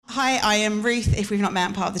Hi, I am Ruth, if we've not met,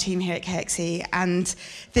 I'm part of the team here at KXC, and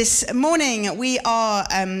this morning we are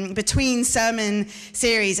between sermon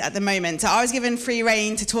series at the moment. So I was given free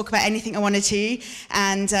rein to talk about anything I wanted to,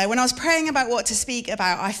 and when I was praying about what to speak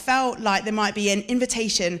about, I felt like there might be an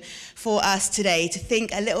invitation for us today to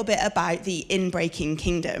think a little bit about the Inbreaking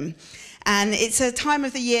Kingdom. And it's a time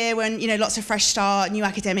of the year when, you know, lots of fresh start, new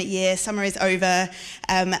academic year, summer is over,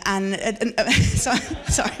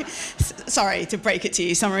 sorry to break it to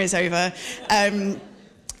you, summer is over.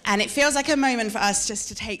 And it feels like a moment for us just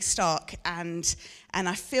to take stock, and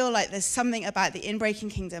I feel like there's something about the Inbreaking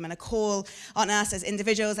Kingdom and a call on us as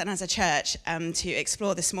individuals and as a church to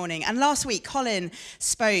explore this morning. And last week, Colin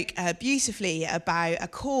spoke beautifully about a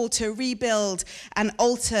call to rebuild an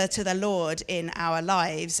altar to the Lord in our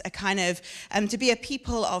lives, a kind of to be a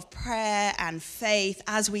people of prayer and faith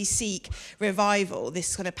as we seek revival, this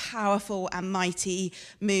sort of powerful and mighty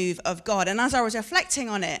move of God. And as I was reflecting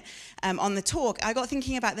on it, on the talk, I got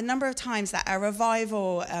thinking about the number of times that a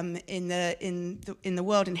revival in the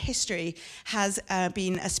world in history has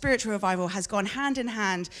been a spiritual revival has gone hand in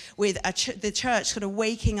hand with the church sort of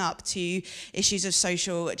waking up to issues of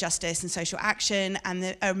social justice and social action,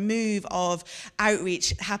 and a move of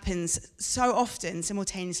outreach happens so often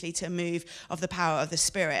simultaneously to a move of the power of the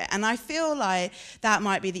Spirit. And I feel like that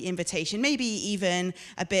might be the invitation, maybe even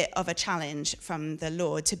a bit of a challenge from the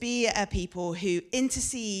Lord, to be a people who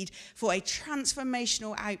intercede for a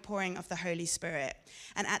transformational outpouring of the Holy Spirit,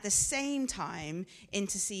 and at the same time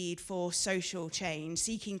intercede for social change,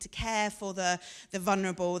 seeking to care for the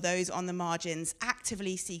vulnerable, those on the margins,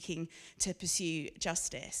 actively seeking to pursue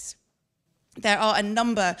justice. There are a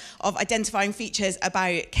number of identifying features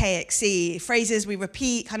about KXC, phrases we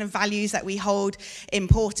repeat, kind of values that we hold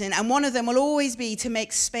important, and one of them will always be to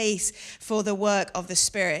make space for the work of the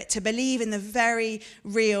Spirit, to believe in the very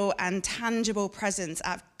real and tangible presence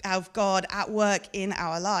of God at work in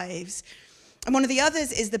our lives. And one of the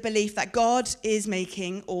others is the belief that God is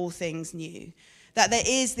making all things new, that there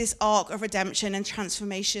is this arc of redemption and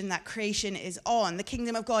transformation that creation is on. The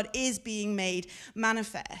kingdom of God is being made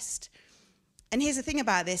manifest. And here's the thing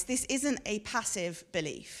about this isn't a passive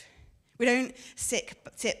belief. We don't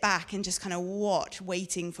sit back and just kind of watch,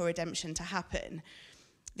 waiting for redemption to happen.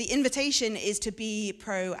 The invitation is to be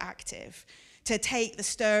proactive, to take the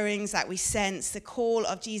stirrings that we sense, the call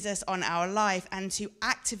of Jesus on our life, and to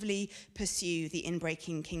actively pursue the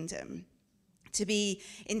inbreaking kingdom. To be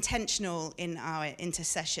intentional in our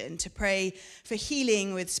intercession, to pray for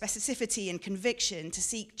healing with specificity and conviction, to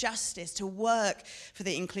seek justice, to work for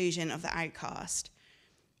the inclusion of the outcast.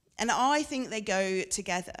 And I think they go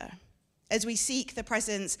together. As we seek the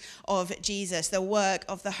presence of Jesus, the work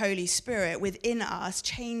of the Holy Spirit within us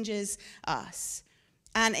changes us.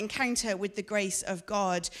 And encounter with the grace of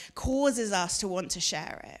God causes us to want to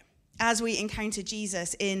share it. As we encounter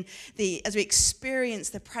Jesus as we experience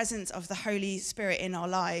the presence of the Holy Spirit in our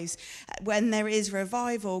lives, when there is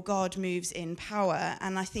revival, God moves in power.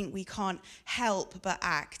 And I think we can't help but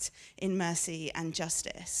act in mercy and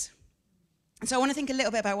justice. And so I want to think a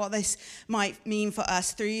little bit about what this might mean for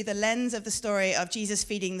us through the lens of the story of Jesus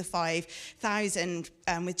feeding the 5,000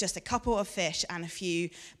 with just a couple of fish and a few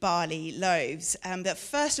barley loaves. But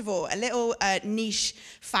first of all, a little niche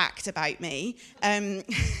fact about me.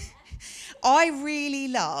 I really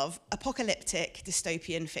love apocalyptic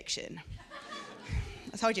dystopian fiction.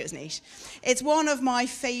 I told you it was niche. It's one of my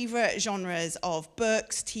favorite genres of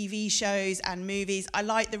books, TV shows, and movies. I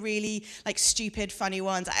like the really stupid, funny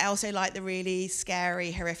ones. I also like the really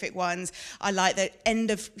scary, horrific ones. I like the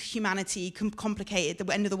end of humanity, complicated,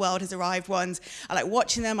 the end of the world has arrived ones. I like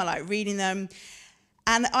watching them. I like reading them.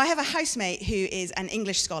 And I have a housemate who is an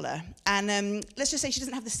English scholar, and let's just say she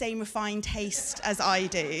doesn't have the same refined taste as I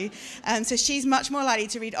do, so she's much more likely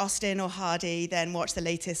to read Austen or Hardy than watch the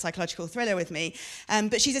latest psychological thriller with me.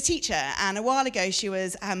 But she's a teacher, and a while ago she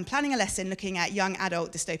was planning a lesson looking at young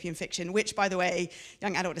adult dystopian fiction, which, by the way,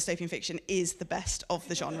 young adult dystopian fiction is the best of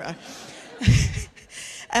the genre.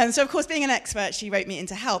 So, of course, being an expert, she wrote me in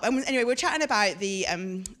to help. And anyway, we're chatting about the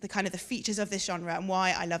kind of the features of this genre and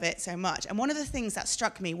why I love it so much. And one of the things that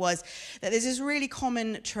struck me was that there's this really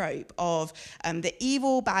common trope of the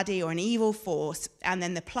evil baddie or an evil force, and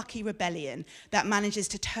then the plucky rebellion that manages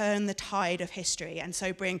to turn the tide of history and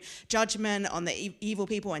so bring judgment on the evil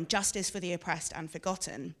people and justice for the oppressed and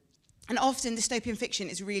forgotten. And often dystopian fiction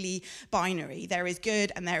is really binary. There is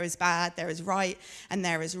good and there is bad, there is right and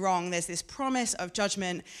there is wrong. There's this promise of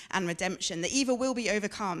judgment and redemption. The evil will be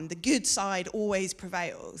overcome. The good side always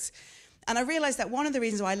prevails. And I realized that one of the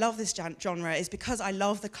reasons why I love this genre is because I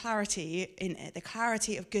love the clarity in it, the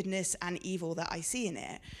clarity of goodness and evil that I see in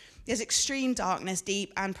it. There's extreme darkness,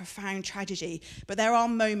 deep and profound tragedy, but there are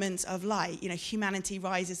moments of light. Humanity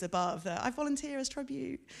rises above. I volunteer as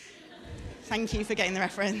tribute. Thank you for getting the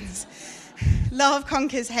reference. Love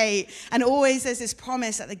conquers hate, and always there's this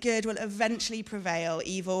promise that the good will eventually prevail,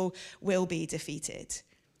 evil will be defeated.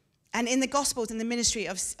 And in the Gospels, in the ministry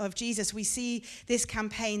of Jesus, we see this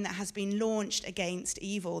campaign that has been launched against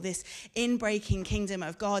evil, this inbreaking kingdom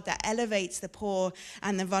of God that elevates the poor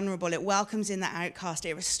and the vulnerable. It welcomes in the outcast.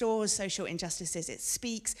 It restores social injustices. It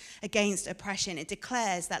speaks against oppression. It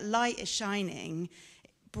declares that light is shining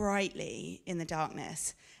brightly in the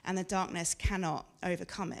darkness, and the darkness cannot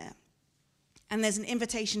overcome it. And there's an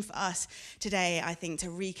invitation for us today, I think, to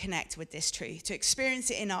reconnect with this truth, to experience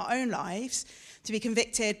it in our own lives, to be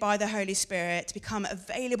convicted by the Holy Spirit, to become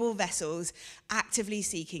available vessels, actively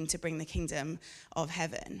seeking to bring the kingdom of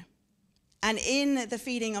heaven. And in the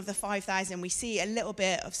feeding of the 5,000, we see a little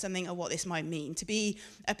bit of something of what this might mean, to be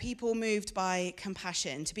a people moved by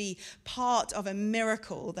compassion, to be part of a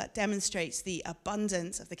miracle that demonstrates the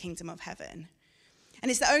abundance of the kingdom of heaven. And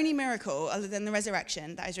it's the only miracle, other than the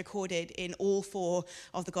resurrection, that is recorded in all 4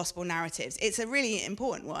 of the gospel narratives. It's a really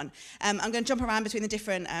important one. I'm going to jump around between the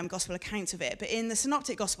different gospel accounts of it. But in the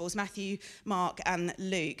synoptic gospels, Matthew, Mark, and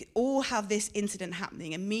Luke all have this incident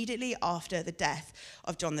happening immediately after the death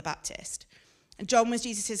of John the Baptist. And John was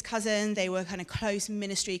Jesus' cousin. They were kind of close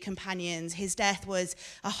ministry companions. His death was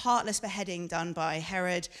a heartless beheading done by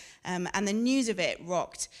Herod, and the news of it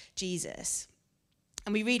rocked Jesus.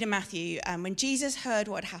 And we read in Matthew, when Jesus heard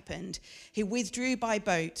what had happened, he withdrew by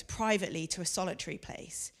boat privately to a solitary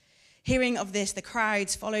place. Hearing of this, the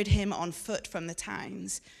crowds followed him on foot from the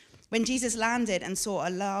towns. When Jesus landed and saw a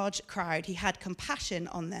large crowd, he had compassion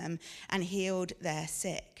on them and healed their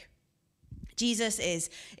sick. Jesus is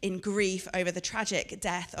in grief over the tragic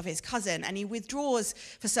death of his cousin, and he withdraws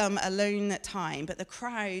for some alone time, but the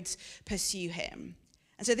crowds pursue him.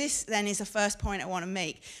 And so this then is the first point I want to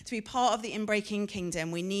make. To be part of the inbreaking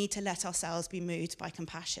kingdom, we need to let ourselves be moved by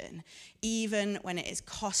compassion, even when it is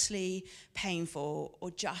costly, painful,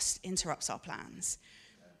 or just interrupts our plans.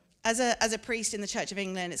 As a priest in the Church of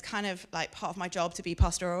England, it's kind of like part of my job to be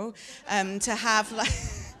pastoral, to have like...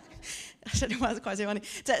 I don't know why that's quite so funny.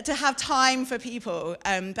 To have time for people.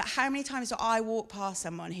 But how many times do I walk past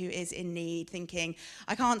someone who is in need thinking,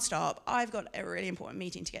 I can't stop, I've got a really important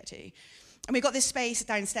meeting to get to. And we've got this space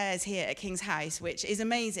downstairs here at King's House, which is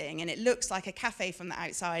amazing, and it looks like a cafe from the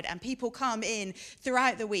outside, and people come in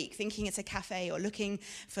throughout the week thinking it's a cafe or looking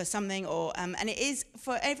for something, or and it is,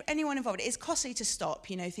 for anyone involved, it is costly to stop,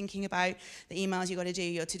 thinking about the emails you've got to do,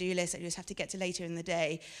 your to-do list that you just have to get to later in the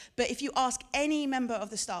day. But if you ask any member of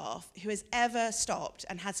the staff who has ever stopped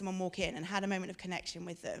and had someone walk in and had a moment of connection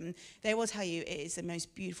with them, they will tell you it is the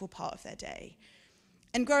most beautiful part of their day.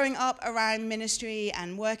 And growing up around ministry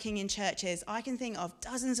and working in churches, I can think of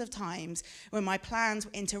dozens of times when my plans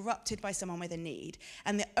were interrupted by someone with a need.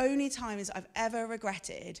 And the only times I've ever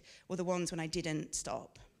regretted were the ones when I didn't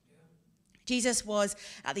stop. Jesus was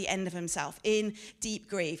at the end of himself, in deep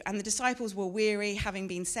grief, and the disciples were weary, having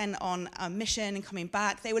been sent on a mission and coming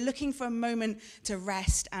back. They were looking for a moment to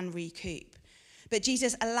rest and recoup. But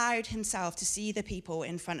Jesus allowed himself to see the people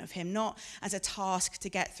in front of him, not as a task to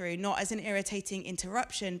get through, not as an irritating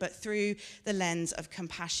interruption, but through the lens of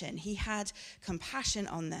compassion. He had compassion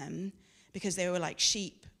on them because they were like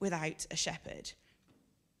sheep without a shepherd.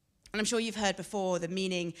 And I'm sure you've heard before the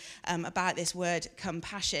meaning about this word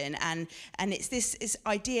compassion. And it's this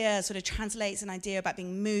idea, sort of translates an idea about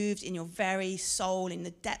being moved in your very soul, in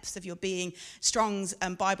the depths of your being. Strong's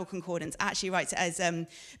Bible Concordance actually writes it as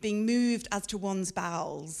being moved as to one's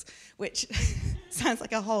bowels, which sounds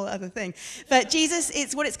like a whole other thing. But Jesus,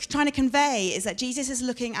 it's what it's trying to convey is that Jesus is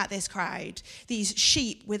looking at this crowd, these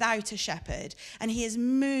sheep without a shepherd, and he is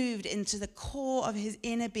moved into the core of his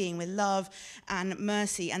inner being with love and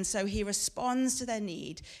mercy. And so he responds to their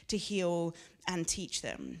need to heal and teach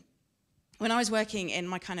them. When I was working in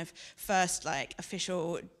my kind of first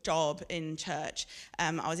official job in church,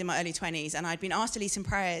 I was in my early 20s, and I'd been asked to lead some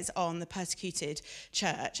prayers on the persecuted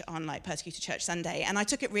church, on Persecuted Church Sunday, and I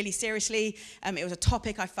took it really seriously. It was a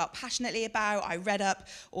topic I felt passionately about. I read up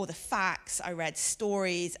all the facts, I read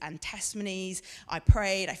stories and testimonies, I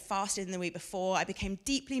prayed, I fasted in the week before. I became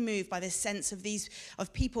deeply moved by this sense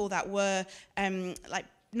of people that were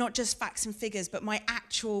not just facts and figures, but my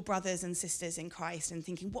actual brothers and sisters in Christ, and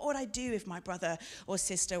thinking, what would I do if my brother or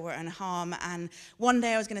sister were in harm? And one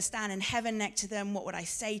day I was going to stand in heaven next to them. What would I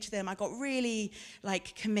say to them? I got really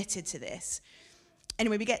committed to this.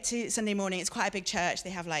 Anyway, we get to Sunday morning. It's quite a big church. They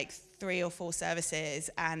have like 3 or 4 services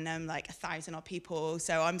and like 1,000 odd people.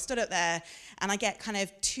 So I'm stood up there and I get kind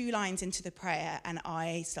of 2 lines into the prayer and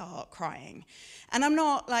I start crying. And I'm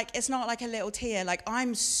not like, it's not like a little tear, like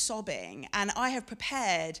I'm sobbing and I have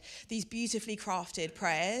prepared these beautifully crafted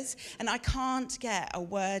prayers and I can't get a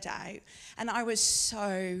word out. And I was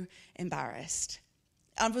so embarrassed.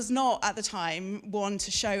 I was not at the time one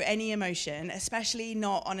to show any emotion, especially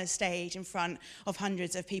not on a stage in front of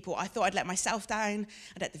hundreds of people. I thought I'd let myself down,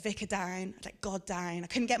 I'd let the vicar down, I'd let God down. I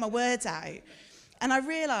couldn't get my words out. And I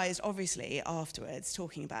realised, obviously, afterwards,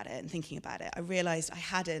 talking about it and thinking about it, I realised I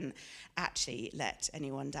hadn't actually let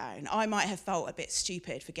anyone down. I might have felt a bit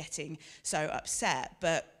stupid for getting so upset,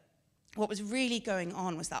 but what was really going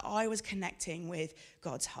on was that I was connecting with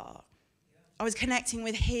God's heart. I was connecting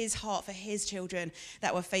with his heart for his children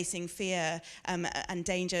that were facing fear and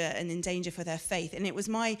danger and in danger for their faith. And it was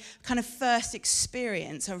my kind of first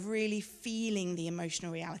experience of really feeling the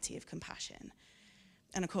emotional reality of compassion.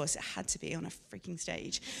 And of course, it had to be on a freaking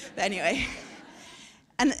stage. But anyway.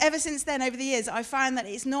 And ever since then, over the years, I found that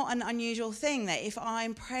it's not an unusual thing that if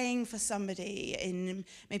I'm praying for somebody in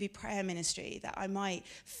maybe prayer ministry, that I might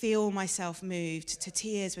feel myself moved to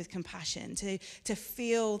tears with compassion, to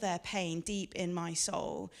feel their pain deep in my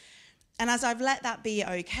soul. And as I've let that be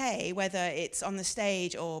okay, whether it's on the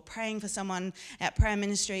stage or praying for someone at prayer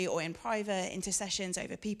ministry or in private intercessions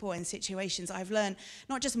over people and situations, I've learned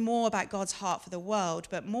not just more about God's heart for the world,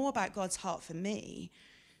 but more about God's heart for me.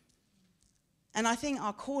 And I think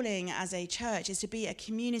our calling as a church is to be a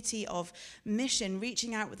community of mission,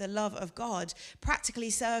 reaching out with the love of God, practically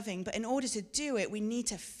serving. But in order to do it, we need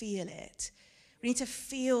to feel it. We need to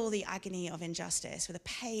feel the agony of injustice, the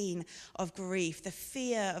pain of grief, the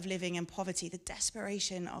fear of living in poverty, the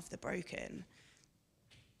desperation of the broken.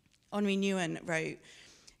 Henri Nouwen wrote,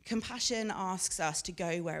 "Compassion asks us to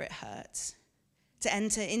go where it hurts, to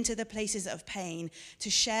enter into the places of pain, to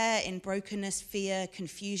share in brokenness, fear,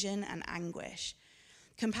 confusion, and anguish.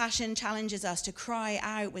 Compassion challenges us to cry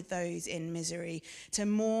out with those in misery, to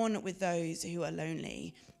mourn with those who are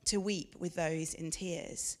lonely, to weep with those in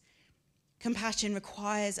tears. Compassion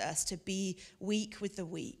requires us to be weak with the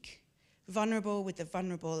weak, vulnerable with the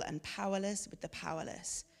vulnerable, and powerless with the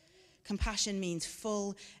powerless. Compassion means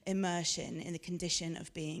full immersion in the condition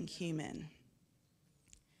of being human."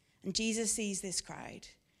 And Jesus sees this crowd.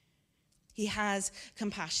 He has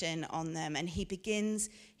compassion on them, and he begins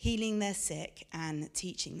healing their sick and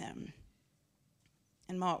teaching them.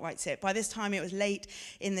 And Mark writes it, "By this time it was late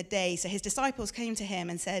in the day, so his disciples came to him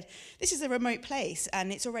and said, 'This is a remote place,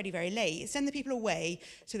 and it's already very late. Send the people away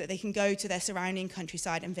so that they can go to their surrounding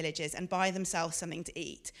countryside and villages and buy themselves something to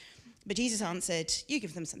eat.' But Jesus answered, 'You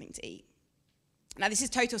give them something to eat.'" Now, this is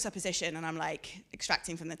total supposition, and I'm like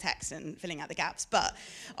extracting from the text and filling out the gaps. But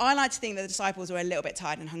I like to think that the disciples were a little bit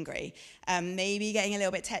tired and hungry, maybe getting a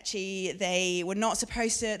little bit tetchy. They were not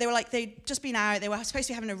supposed to, they'd just been out, they were supposed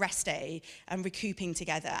to be having a rest day and recouping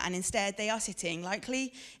together. And instead, they are sitting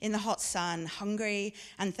likely in the hot sun, hungry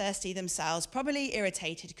and thirsty themselves, probably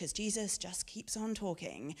irritated because Jesus just keeps on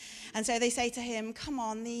talking. And so they say to him, "Come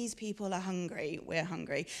on, these people are hungry. We're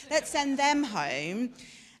hungry. Let's send them home."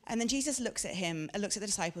 And then Jesus looks at the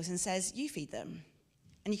disciples and says, "You feed them."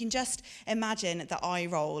 And you can just imagine the eye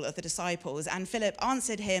roll of the disciples. And Philip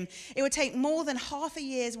answered him, "It would take more than half a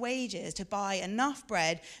year's wages to buy enough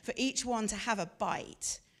bread for each one to have a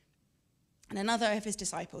bite." And another of his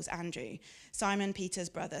disciples, Andrew, Simon Peter's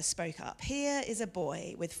brother, spoke up. "Here is a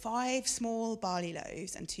boy with 5 small barley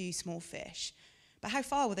loaves and 2 small fish. But how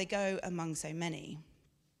far will they go among so many?"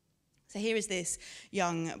 So here is this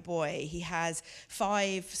young boy. He has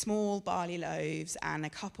 5 small barley loaves and a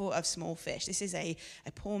couple of small fish. This is a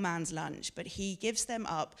poor man's lunch, but he gives them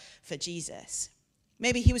up for Jesus.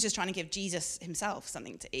 Maybe he was just trying to give Jesus himself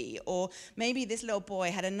something to eat, or maybe this little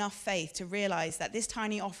boy had enough faith to realize that this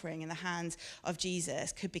tiny offering in the hands of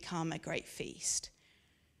Jesus could become a great feast.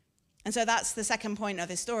 And so that's the second point of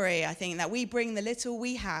this story, I think, that we bring the little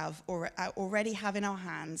we have or already have in our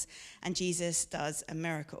hands, and Jesus does a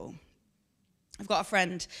miracle. I've got a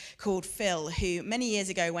friend called Phil who many years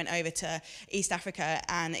ago went over to East Africa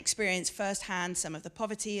and experienced firsthand some of the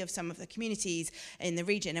poverty of some of the communities in the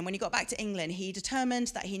region. And when he got back to England, he determined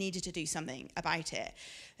that he needed to do something about it.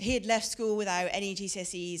 He had left school without any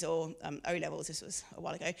GCSEs or O-levels, this was a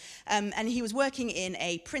while ago, and he was working in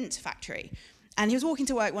a print factory. And he was walking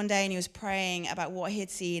to work one day and he was praying about what he had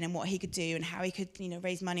seen and what he could do and how he could,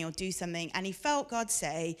 raise money or do something. And he felt God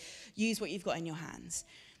say, "Use what you've got in your hands."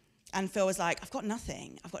 And Phil was like, "I've got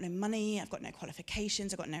nothing. I've got no money. I've got no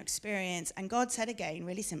qualifications. I've got no experience." And God said again,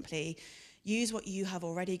 really simply, "Use what you have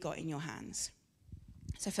already got in your hands."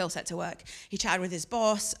 So Phil set to work. He chatted with his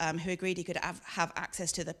boss, who agreed he could have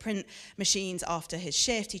access to the print machines after his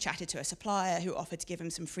shift. He chatted to a supplier who offered to give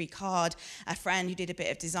him some free card, a friend who did a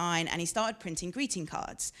bit of design, and he started printing greeting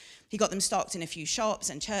cards. He got them stocked in a few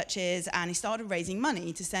shops and churches, and he started raising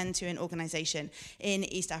money to send to an organisation in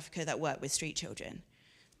East Africa that worked with street children.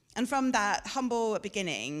 And from that humble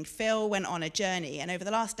beginning, Phil went on a journey, and over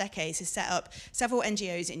the last decades has set up several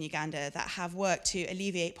NGOs in Uganda that have worked to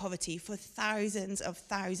alleviate poverty for thousands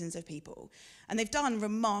of people. And they've done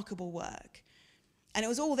remarkable work. And it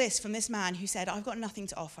was all this from this man who said, I've got nothing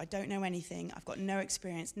to offer, I don't know anything, I've got no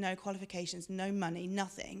experience, no qualifications, no money,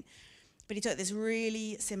 nothing. But he took this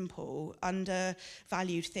really simple,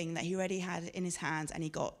 undervalued thing that he already had in his hands, and he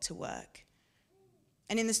got to work.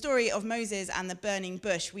 And in the story of Moses and the burning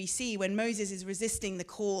bush, we see when Moses is resisting the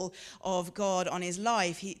call of God on his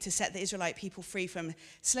life to set the Israelite people free from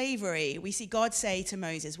slavery, we see God say to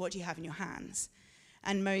Moses, what do you have in your hands?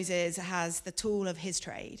 And Moses has the tool of his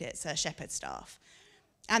trade. It's a shepherd's staff.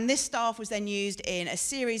 And this staff was then used in a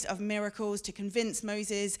series of miracles to convince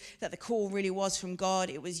Moses that the call really was from God.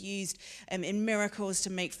 It was used in miracles to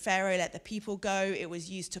make Pharaoh let the people go. It was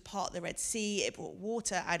used to part the Red Sea. It brought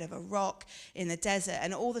water out of a rock in the desert.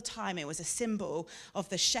 And all the time it was a symbol of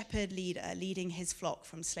the shepherd leader leading his flock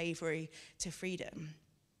from slavery to freedom.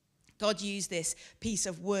 God used this piece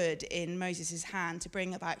of wood in Moses' hand to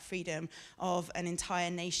bring about freedom of an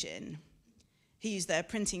entire nation. He used the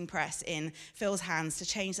printing press in Phil's hands to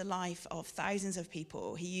change the life of thousands of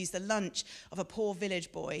people. He used the lunch of a poor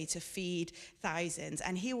village boy to feed thousands.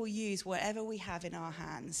 And he will use whatever we have in our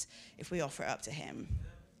hands if we offer it up to him.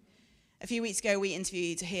 A few weeks ago, we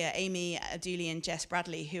interviewed here Amy Dooley and Jess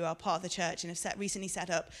Bradley, who are part of the church and have recently set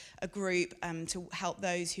up a group to help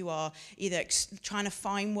those who are either trying to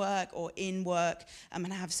find work or in work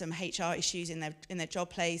and have some HR issues in their job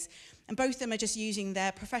place. And both of them are just using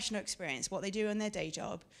their professional experience, what they do in their day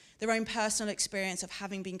job, their own personal experience of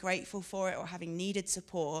having been grateful for it or having needed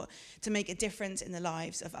support to make a difference in the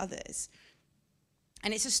lives of others.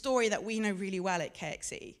 And it's a story that we know really well at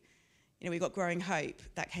KXC. You know, we've got Growing Hope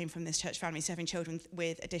that came from this church family, serving children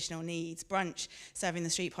with additional needs, Brunch, serving the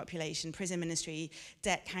street population, prison ministry,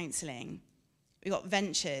 debt counselling. We've got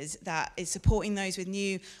Ventures that is supporting those with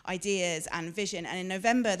new ideas and vision. And in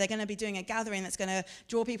November, they're going to be doing a gathering that's going to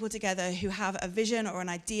draw people together who have a vision or an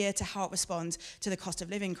idea to help respond to the cost of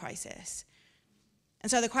living crisis. And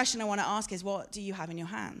so the question I want to ask is, what do you have in your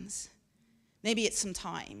hands? Maybe it's some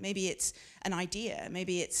time. Maybe it's an idea.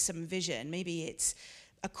 Maybe it's some vision. Maybe it's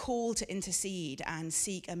a call to intercede and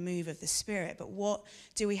seek a move of the Spirit. But what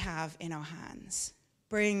do we have in our hands?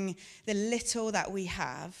 Bring the little that we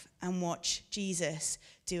have and watch Jesus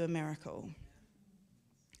do a miracle.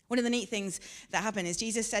 One of the neat things that happened is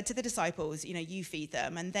Jesus said to the disciples, you know, you feed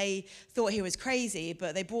them. And they thought he was crazy,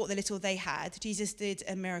 but they brought the little they had. Jesus did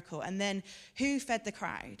a miracle. And then who fed the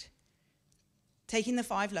crowd? Taking the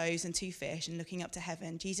 5 loaves and 2 fish and looking up to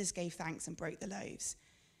heaven, Jesus gave thanks and broke the loaves.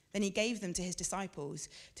 Then he gave them to his disciples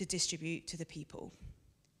to distribute to the people.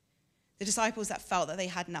 The disciples that felt that they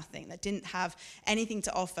had nothing, that didn't have anything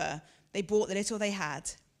to offer, they brought the little they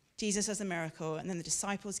had. Jesus does a miracle, and then the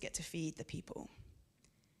disciples get to feed the people.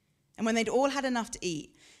 And when they'd all had enough to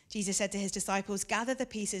eat, Jesus said to his disciples, gather the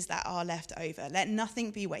pieces that are left over. Let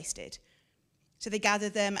nothing be wasted. So they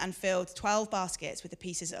gathered them and filled 12 baskets with the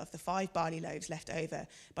pieces of the 5 barley loaves left over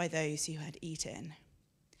by those who had eaten.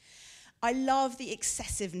 I love the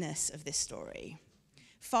excessiveness of this story.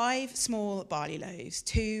 5 small barley loaves,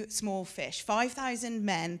 2 small fish, 5,000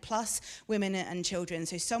 men plus women and children,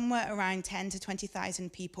 so somewhere around 10 to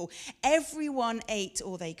 20,000 people. Everyone ate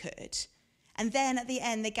all they could. And then at the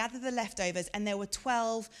end, they gathered the leftovers, and there were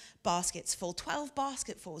 12 baskets full. 12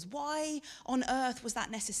 basketfuls. Why on earth was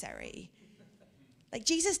that necessary? Like,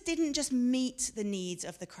 Jesus didn't just meet the needs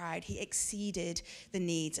of the crowd, he exceeded the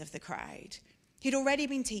needs of the crowd. He'd already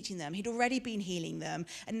been teaching them, he'd already been healing them,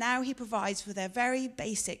 and now he provides for their very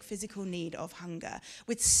basic physical need of hunger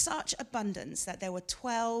with such abundance that there were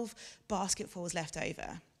 12 basketfuls left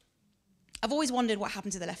over. I've always wondered what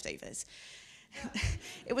happened to the leftovers.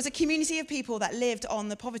 It was a community of people that lived on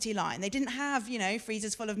the poverty line. They didn't have,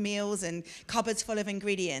 freezers full of meals and cupboards full of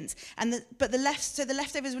ingredients. But the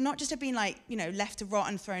leftovers would not just have been left to rot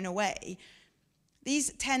and thrown away.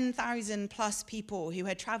 These 10,000 plus people who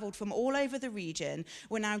had traveled from all over the region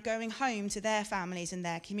were now going home to their families and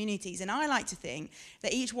their communities. And I like to think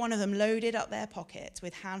that each one of them loaded up their pockets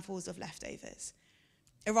with handfuls of leftovers,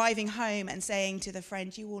 arriving home and saying to the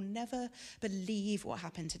friend, you will never believe what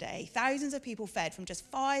happened today. Thousands of people fed from just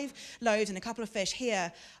 5 loaves and a couple of fish.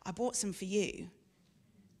 Here, I bought some for you.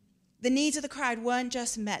 The needs of the crowd weren't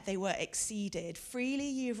just met, they were exceeded. Freely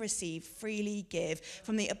you've received, freely give.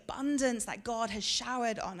 From the abundance that God has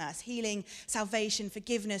showered on us, healing, salvation,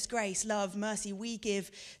 forgiveness, grace, love, mercy, we give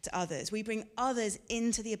to others. We bring others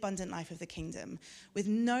into the abundant life of the kingdom with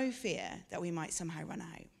no fear that we might somehow run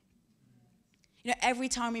out. You know, every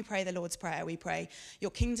time we pray the Lord's Prayer, we pray, your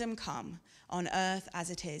kingdom come on earth as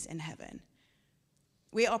it is in heaven.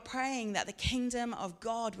 We are praying that the kingdom of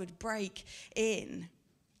God would break in.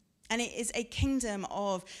 And it is a kingdom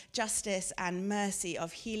of justice and mercy,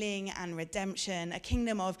 of healing and redemption, a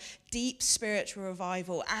kingdom of deep spiritual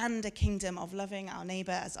revival, and a kingdom of loving our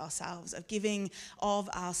neighbor as ourselves, of giving of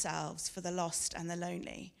ourselves for the lost and the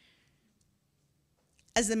lonely.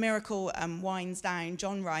 As the miracle winds down,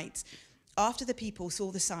 John writes, after the people saw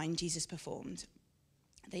the sign Jesus performed,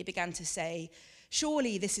 they began to say,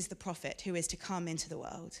 surely this is the prophet who is to come into the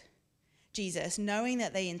world. Jesus, knowing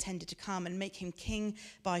that they intended to come and make him king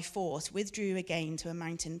by force, withdrew again to a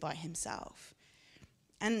mountain by himself.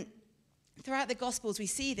 And throughout the Gospels, we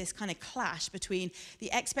see this kind of clash between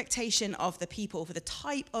the expectation of the people for the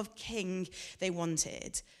type of king they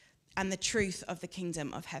wanted and the truth of the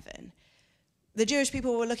kingdom of heaven. The Jewish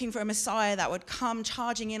people were looking for a Messiah that would come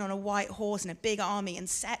charging in on a white horse and a big army and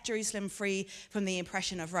set Jerusalem free from the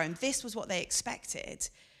oppression of Rome. This was what they expected.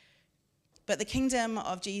 But the kingdom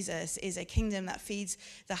of Jesus is a kingdom that feeds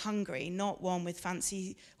the hungry, not one with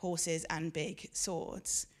fancy horses and big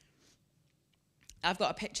swords. I've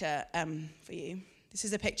got a picture for you. This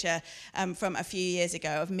is a picture from a few years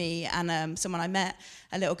ago of me and someone I met,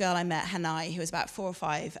 a little girl I met, Hanai, who was about 4 or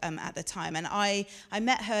 5 at the time. And I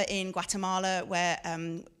met her in Guatemala, where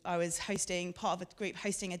I was part of a group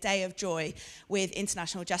hosting a day of joy with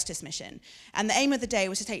International Justice Mission. And the aim of the day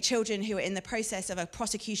was to take children who were in the process of a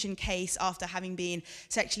prosecution case after having been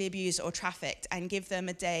sexually abused or trafficked and give them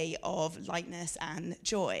a day of lightness and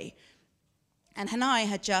joy. And Hanai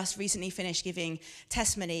had just recently finished giving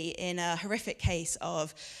testimony in a horrific case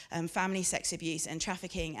of family sex abuse and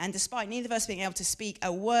trafficking. And despite neither of us being able to speak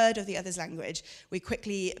a word of the other's language, we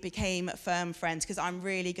quickly became firm friends because I'm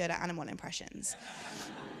really good at animal impressions.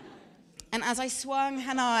 And as I swung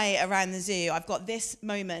Hanai around the zoo, I've got this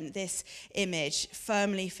moment, this image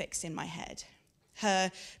firmly fixed in my head. Her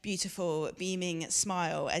beautiful, beaming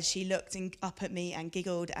smile as she looked up at me and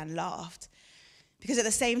giggled and laughed. Because at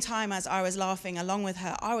the same time as I was laughing along with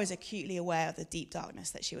her, I was acutely aware of the deep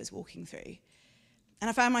darkness that she was walking through. And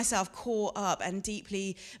I found myself caught up and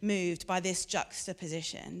deeply moved by this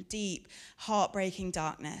juxtaposition, deep, heartbreaking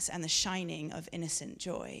darkness and the shining of innocent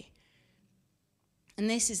joy. And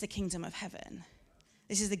this is the kingdom of heaven.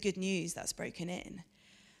 This is the good news that's broken in.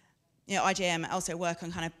 You know, IJM also work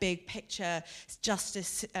on kind of big picture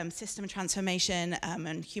justice system transformation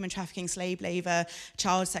and human trafficking, slave labor,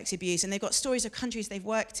 child sex abuse. And they've got stories of countries they've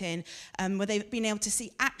worked in where they've been able to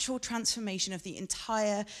see actual transformation of the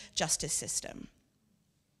entire justice system.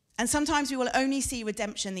 And sometimes we will only see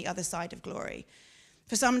redemption the other side of glory.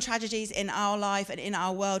 For some tragedies in our life and in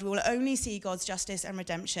our world, we will only see God's justice and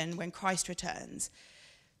redemption when Christ returns.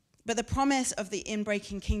 But the promise of the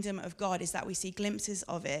inbreaking kingdom of God is that we see glimpses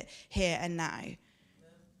of it here and now. Amen.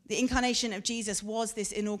 The incarnation of Jesus was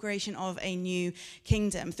this inauguration of a new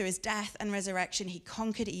kingdom. Through his death and resurrection, he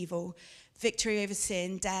conquered evil, victory over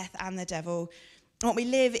sin, death, and the devil. And what we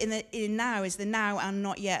live in now is the now and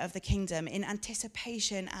not yet of the kingdom, in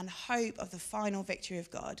anticipation and hope of the final victory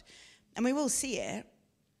of God. And we will see it.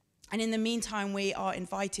 And in the meantime, we are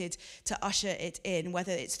invited to usher it in,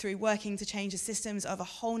 whether it's through working to change the systems of a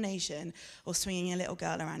whole nation or swinging a little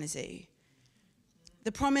girl around a zoo.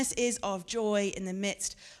 The promise is of joy in the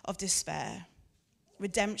midst of despair,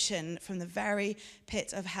 redemption from the very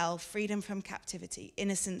pit of hell, freedom from captivity,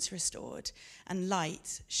 innocence restored, and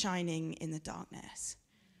light shining in the darkness.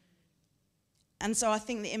 And so I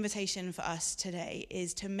think the invitation for us today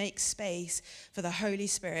is to make space for the Holy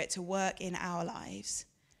Spirit to work in our lives,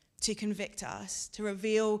 to convict us, to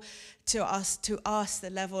reveal to us the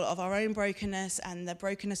level of our own brokenness and the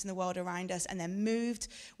brokenness in the world around us, and then moved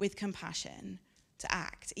with compassion to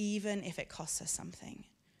act, even if it costs us something.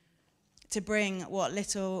 To bring what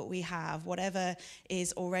little we have, whatever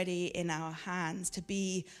is already in our hands, to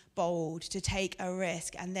be bold, to take a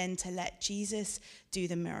risk, and then to let Jesus do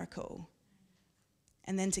the miracle.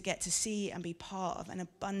 And then to get to see and be part of an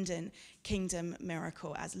abundant kingdom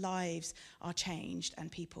miracle as lives are changed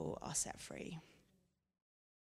and people are set free.